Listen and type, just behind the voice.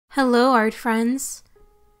Hello, art friends.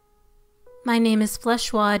 My name is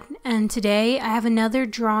Fleshwad, and today I have another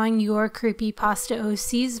Drawing Your Creepypasta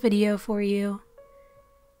OCs video for you.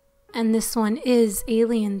 And this one is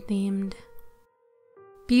alien themed.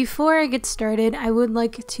 Before I get started, I would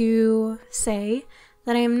like to say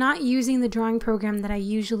that I am not using the drawing program that I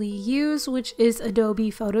usually use, which is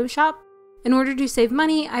Adobe Photoshop. In order to save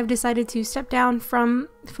money, I've decided to step down from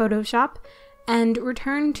Photoshop and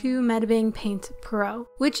return to Medbang Paint Pro,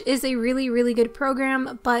 which is a really good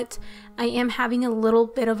program, but I am having a little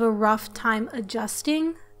bit of a rough time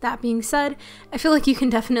adjusting. That being said, I feel like you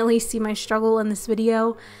can definitely see my struggle in this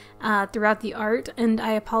video throughout the art, and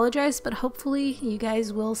I apologize, but hopefully you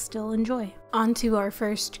guys will still enjoy. On to our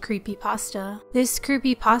first creepypasta. This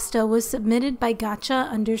creepypasta was submitted by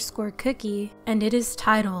Gacha_Cookie, and it is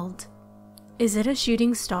titled, "Is it a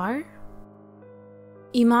shooting star?"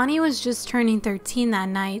 Imani was just turning 13 that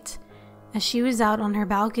night, as she was out on her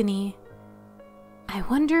balcony. "I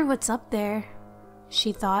wonder what's up there,"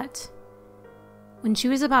 she thought. When she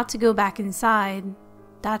was about to go back inside,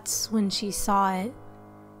 that's when she saw it.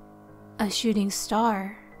 A shooting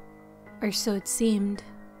star, or so it seemed.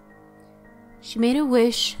 She made a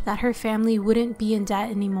wish that her family wouldn't be in debt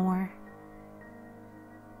anymore.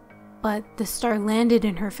 But the star landed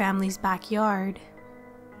in her family's backyard.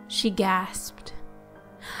 She gasped.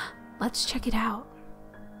 "Let's check it out,"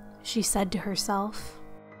 she said to herself.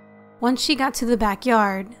 Once she got to the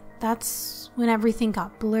backyard, that's when everything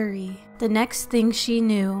got blurry. The next thing she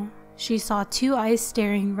knew, she saw two eyes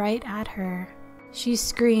staring right at her. She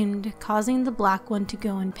screamed, causing the black one to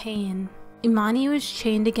go in pain. Imani was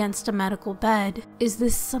chained against a medical bed. Is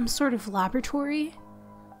this some sort of laboratory?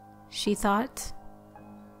 She thought.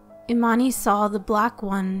 Imani saw the black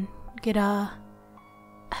one get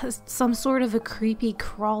some sort of a creepy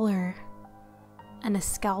crawler and a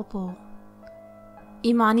scalpel.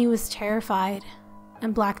 Imani was terrified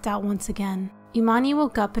and blacked out once again. Imani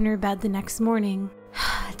woke up in her bed the next morning.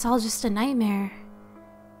 "It's all just a nightmare,"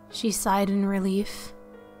 she sighed in relief.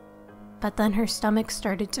 But then her stomach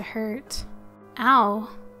started to hurt. Ow!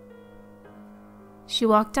 She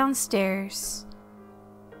walked downstairs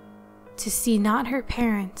to see not her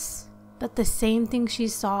parents, but the same thing she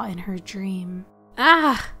saw in her dream.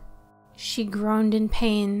 "Ah!" She groaned in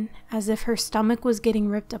pain as if her stomach was getting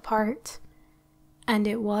ripped apart. And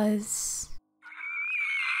it was.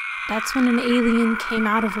 That's when an alien came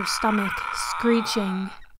out of her stomach, screeching.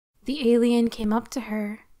 The alien came up to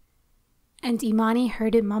her, and Imani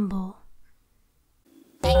heard it mumble,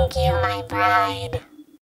 "Thank you, my bride."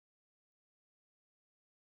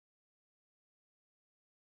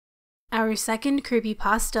 Our second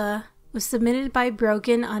creepypasta was submitted by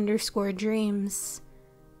Broken_Dreams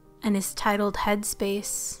and is titled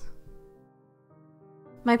Headspace.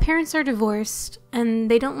 My parents are divorced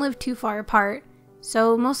and they don't live too far apart,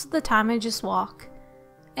 so most of the time I just walk.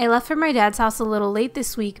 I left for my dad's house a little late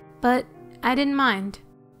this week, but I didn't mind.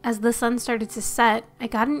 As the sun started to set, I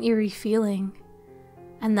got an eerie feeling,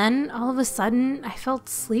 and then all of a sudden I felt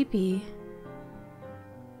sleepy.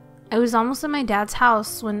 I was almost at my dad's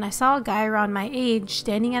house when I saw a guy around my age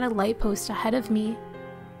standing at a light post ahead of me.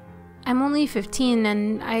 I'm only 15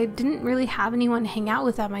 and I didn't really have anyone to hang out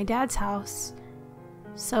with at my dad's house.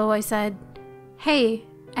 So I said, "Hey,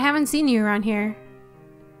 I haven't seen you around here.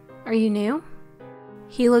 Are you new?"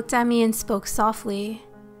 He looked at me and spoke softly.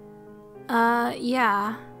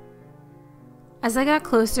 Yeah." As I got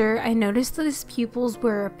closer, I noticed that his pupils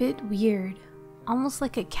were a bit weird, almost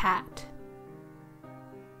like a cat.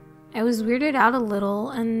 I was weirded out a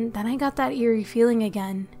little, and then I got that eerie feeling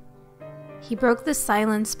again. He broke the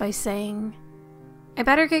silence by saying, "I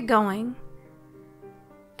better get going."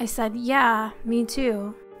 I said, "Yeah, me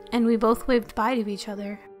too," and we both waved bye to each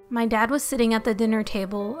other. My dad was sitting at the dinner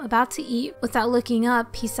table, about to eat. Without looking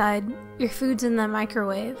up, he said, "Your food's in the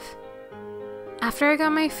microwave." After I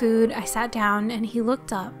got my food, I sat down and he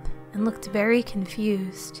looked up and looked very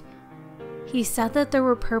confused. He said that there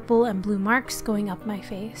were purple and blue marks going up my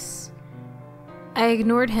face. I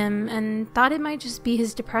ignored him and thought it might just be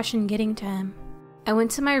his depression getting to him. I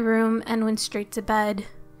went to my room and went straight to bed.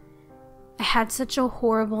 I had such a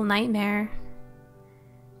horrible nightmare.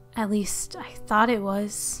 At least, I thought it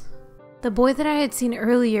was. The boy that I had seen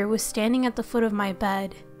earlier was standing at the foot of my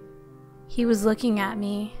bed. He was looking at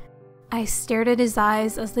me. I stared at his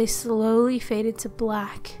eyes as they slowly faded to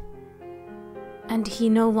black. And he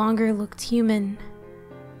no longer looked human,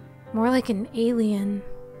 more like an alien.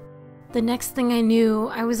 The next thing I knew,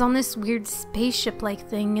 I was on this weird spaceship-like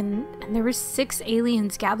thing and there were 6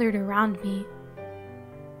 aliens gathered around me.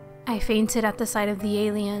 I fainted at the sight of the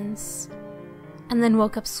aliens, and then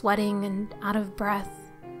woke up sweating and out of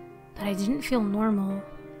breath. but I didn't feel normal.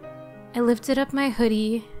 I lifted up my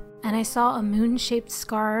hoodie and I saw a moon-shaped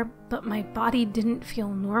scar, but my body didn't feel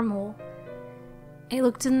normal. I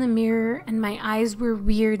looked in the mirror and my eyes were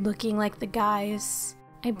weird, looking like the guy's.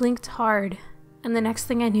 I blinked hard, and the next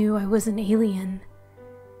thing I knew, I was an alien.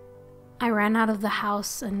 I ran out of the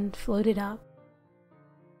house and floated up.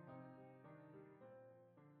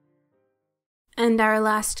 And our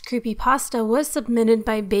last creepypasta was submitted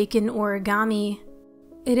by Bacon Origami.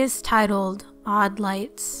 It is titled Odd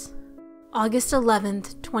Lights. August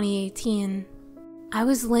 11th, 2018. I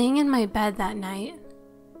was laying in my bed that night.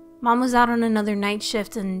 Mom was out on another night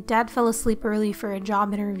shift and Dad fell asleep early for a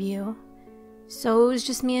job interview. So it was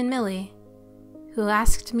just me and Millie, who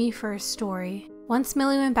asked me for a story. Once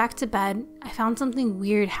Millie went back to bed, I found something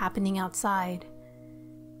weird happening outside.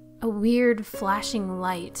 A weird flashing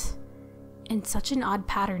light, in such an odd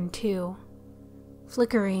pattern too.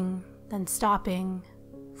 Flickering, then stopping,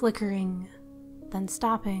 flickering, then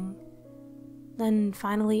stopping, then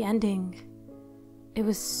finally ending. It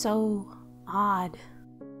was so odd.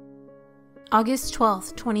 August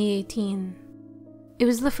 12th, 2018. It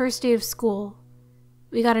was the first day of school.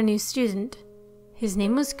 We got a new student. His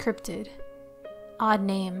name was Cryptid. Odd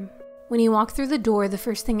name. When he walked through the door, the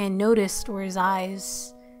first thing I noticed were his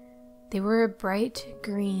eyes. They were a bright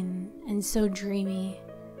green and so dreamy.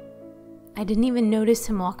 I didn't even notice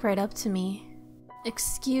him walk right up to me.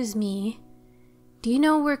 "Excuse me, do you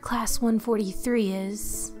know where class 143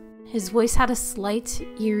 is?" His voice had a slight,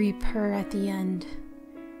 eerie purr at the end.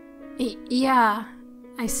 Yeah,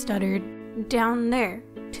 I stuttered. "Down there,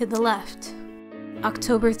 to the left."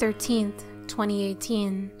 October 13th,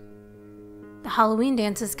 2018. The Halloween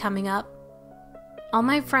dance is coming up. All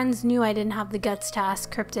my friends knew I didn't have the guts to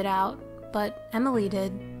ask Cryptid out, but Emily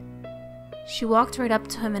did. She walked right up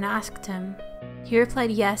to him and asked him. He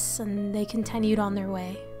replied yes, and they continued on their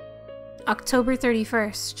way. October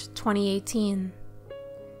 31st, 2018.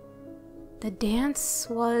 The dance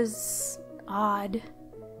was odd.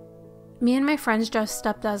 Me and my friends dressed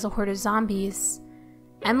up as a horde of zombies.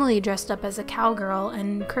 Emily dressed up as a cowgirl,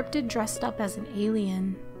 and Cryptid dressed up as an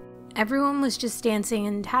alien. Everyone was just dancing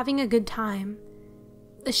and having a good time.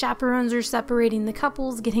 The chaperones were separating the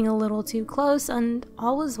couples, getting a little too close, and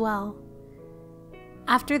all was well.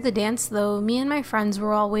 After the dance, though, me and my friends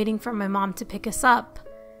were all waiting for my mom to pick us up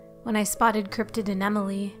when I spotted Cryptid and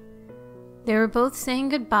Emily. They were both saying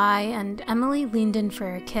goodbye, and Emily leaned in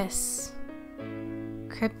for a kiss.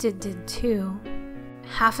 Cryptid did too.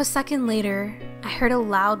 Half a second later, I heard a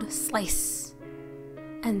loud slice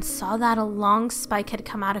and saw that a long spike had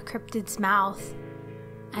come out of Cryptid's mouth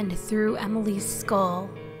and through Emily's skull.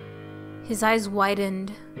 His eyes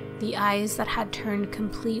widened, the eyes that had turned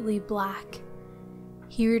completely black.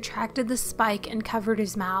 He retracted the spike and covered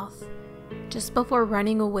his mouth, just before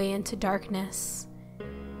running away into darkness,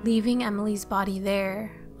 leaving Emily's body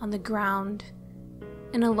there, on the ground,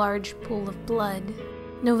 in a large pool of blood.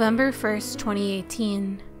 November 1st,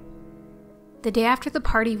 2018. The day after the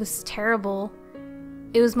party was terrible.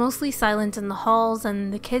 It was mostly silent in the halls,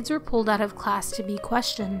 and the kids were pulled out of class to be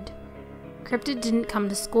questioned. Cryptid didn't come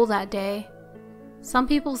to school that day. Some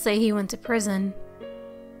people say he went to prison.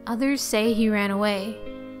 Others say he ran away,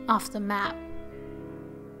 off the map.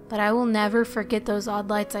 But I will never forget those odd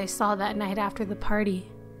lights I saw that night after the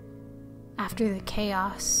party. After the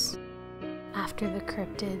chaos. After the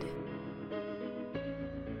Cryptid.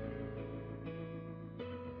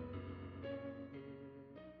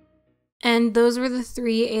 And those were the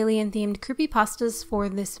 3 alien-themed creepypastas for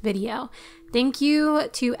this video. Thank you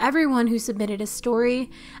to everyone who submitted a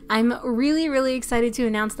story. I'm really excited to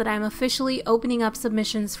announce that I'm officially opening up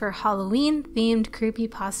submissions for Halloween-themed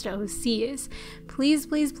creepypasta OCs. Please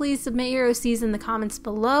submit your OCs in the comments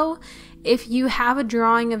below. If you have a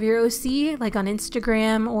drawing of your OC, like on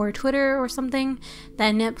Instagram or Twitter or something,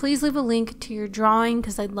 then please leave a link to your drawing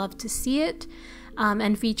because I'd love to see it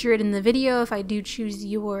and feature it in the video if I do choose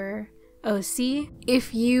your OC.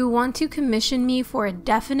 If you want to commission me for a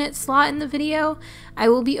definite slot in the video, I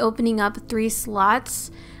will be opening up 3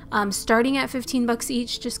 slots, starting at $15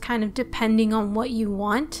 each, just kind of depending on what you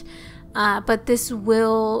want. But this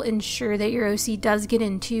will ensure that your OC does get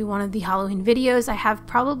into one of the Halloween videos. I have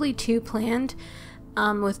probably 2 planned,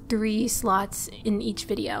 with 3 slots in each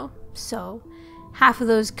video. So half of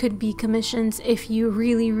those could be commissions if you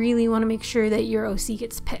really want to make sure that your OC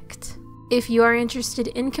gets picked. If you are interested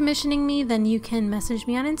in commissioning me, then you can message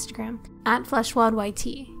me on Instagram at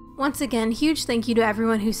FleshwadYT. Once again, huge thank you to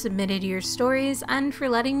everyone who submitted your stories and for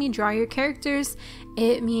letting me draw your characters.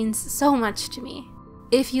 It means so much to me.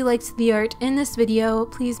 If you liked the art in this video,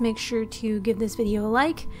 please make sure to give this video a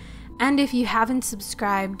like And if you haven't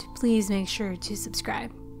subscribed, please make sure to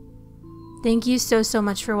subscribe. Thank you so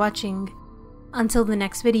much for watching. Until the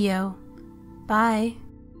next video, bye.